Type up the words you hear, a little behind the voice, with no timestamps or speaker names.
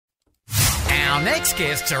Our next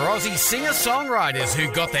guests are Aussie singer-songwriters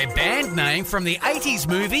who got their band name from the 80s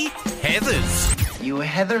movie Heathers. You a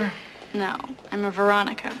Heather? No, I'm a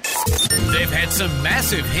Veronica. They've had some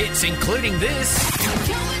massive hits, including this.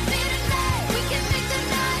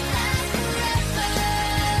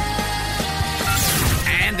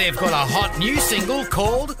 And they've got a hot new single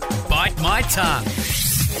called Bite My Tongue.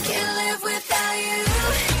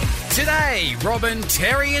 Today, Robin,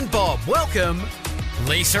 Terry and Bob welcome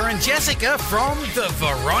Lisa and Jessica from the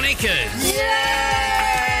Veronicas. Yay!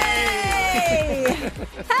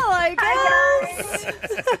 Hello, guys.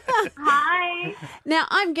 Hi. Now,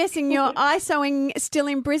 I'm guessing you're ISOing still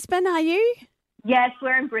in Brisbane, are you? Yes,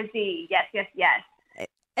 we're in Brizzy. Yes.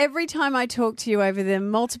 Every time I talk to you over the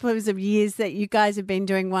multiples of years that you guys have been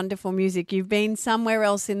doing wonderful music, you've been somewhere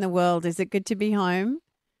else in the world. Is it good to be home?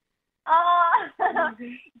 Oh,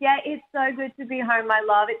 yeah, it's so good to be home, my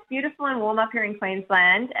love. It's beautiful and warm up here in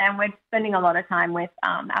Queensland, and we're spending a lot of time with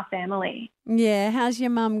our family. Yeah, how's your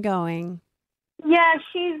mum going? Yeah,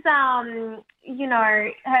 she's,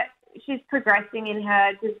 she's progressing in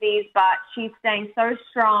her disease, but she's staying so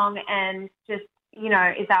strong and just,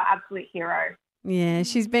 is our absolute hero. Yeah,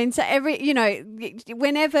 she's been so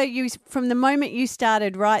whenever from the moment you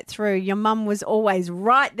started right through, your mum was always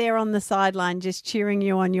right there on the sideline just cheering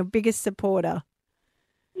you on, your biggest supporter.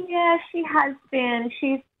 Yeah, she has been.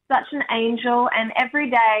 She's such an angel, and every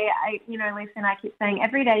day, Lisa and I keep saying,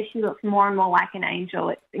 every day she looks more and more like an angel.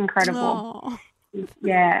 It's incredible. Oh.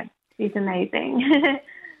 Yeah, she's amazing.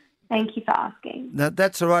 Thank you for asking. No,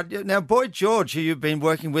 that's all right. Now, Boy George, who you've been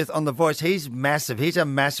working with on The Voice, he's massive. He's a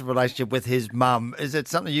massive relationship with his mum. Is it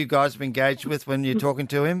something you guys have engaged with when you're talking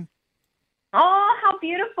to him? Oh, how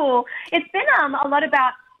beautiful. It's been a lot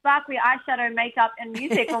about sparkly eyeshadow, makeup and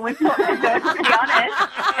music when we've talked to George, to be honest,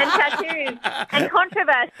 and tattoos and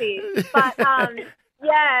controversy. But,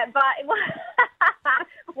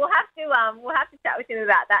 we'll have to chat with him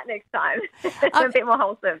about that next time. It's a bit more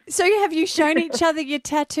wholesome. So have you shown each other your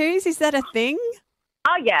tattoos? Is that a thing?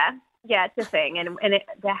 Oh, yeah. Yeah, it's a thing, and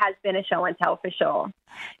there has been a show and tell for sure.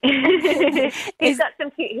 He's got some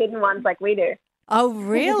cute hidden ones like we do. Oh,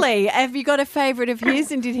 really? Have you got a favourite of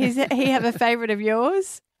his, and did he have a favourite of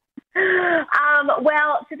yours?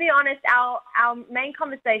 Well, to be honest, our main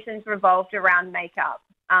conversations revolved around makeup.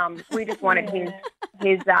 We just wanted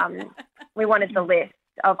we wanted the list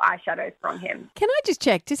of eyeshadows from him. Can I just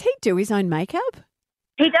check, does he do his own makeup?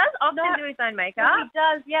 He does often do his own makeup. He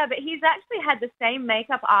does, yeah, but he's actually had the same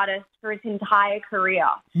makeup artist for his entire career.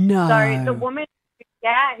 No. So the woman,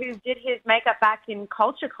 who did his makeup back in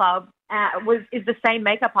Culture Club is the same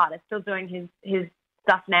makeup artist, still doing his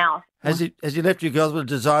stuff now. Has he left you girls with a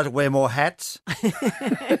desire to wear more hats?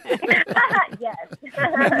 Yes.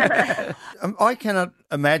 I cannot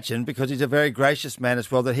imagine, because he's a very gracious man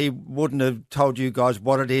as well, that he wouldn't have told you guys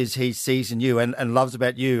what it is he sees in you and loves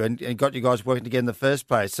about you and got you guys working together in the first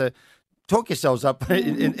place. So talk yourselves up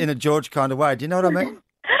in a George kind of way. Do you know what I mean?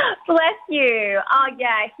 Bless you. Oh,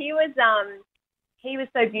 yeah. He was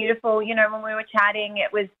so beautiful. When we were chatting,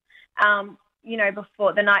 it was,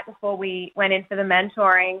 before the night before we went in for the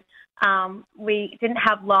mentoring, we didn't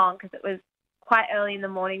have long because it was quite early in the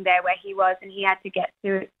morning there where he was, and he had to get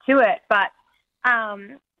to it. But,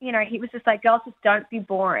 he was just like, girls, just don't be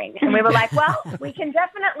boring. And we were like, well, we can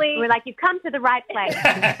definitely. We're like, you've come to the right place.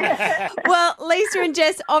 Well, Lisa and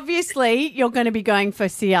Jess, obviously you're going to be going for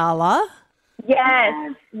Ciala.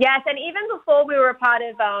 Yes. And even before we were a part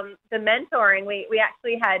of the mentoring, we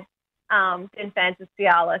actually had been fans of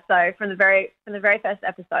Ciala. So from the very first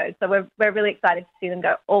episode, so we're really excited to see them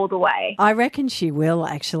go all the way. I reckon she will,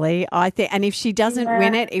 actually. I think, and if she doesn't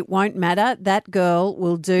win it won't matter. That girl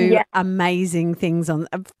will do amazing things on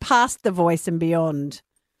past The Voice and beyond.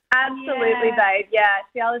 Absolutely, babe. Yeah,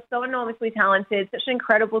 Ciala's so enormously talented, such an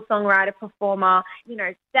incredible songwriter, performer.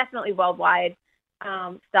 Definitely worldwide.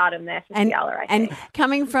 Stardom there for Ciala, I think. And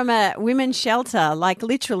coming from a women's shelter, like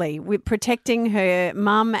literally with protecting her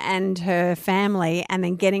mum and her family and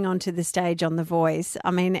then getting onto the stage on The Voice.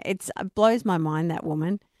 I mean, it blows my mind, that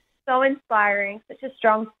woman. So inspiring, such a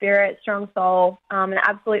strong spirit, strong soul, an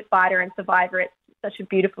absolute fighter and survivor. It's such a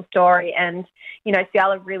beautiful story, and,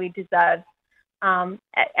 Ciala really deserves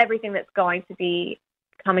everything that's going to be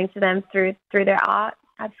coming to them through their art.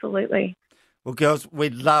 Absolutely. Well, girls,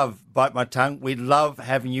 we love Bite My Tongue. We love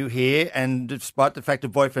having you here. And despite the fact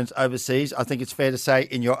of boyfriend's overseas, I think it's fair to say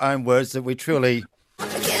in your own words that we truly... I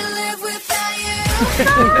can't live without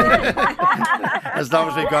you. As long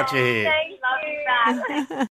as we got you here. Thanks, love you back.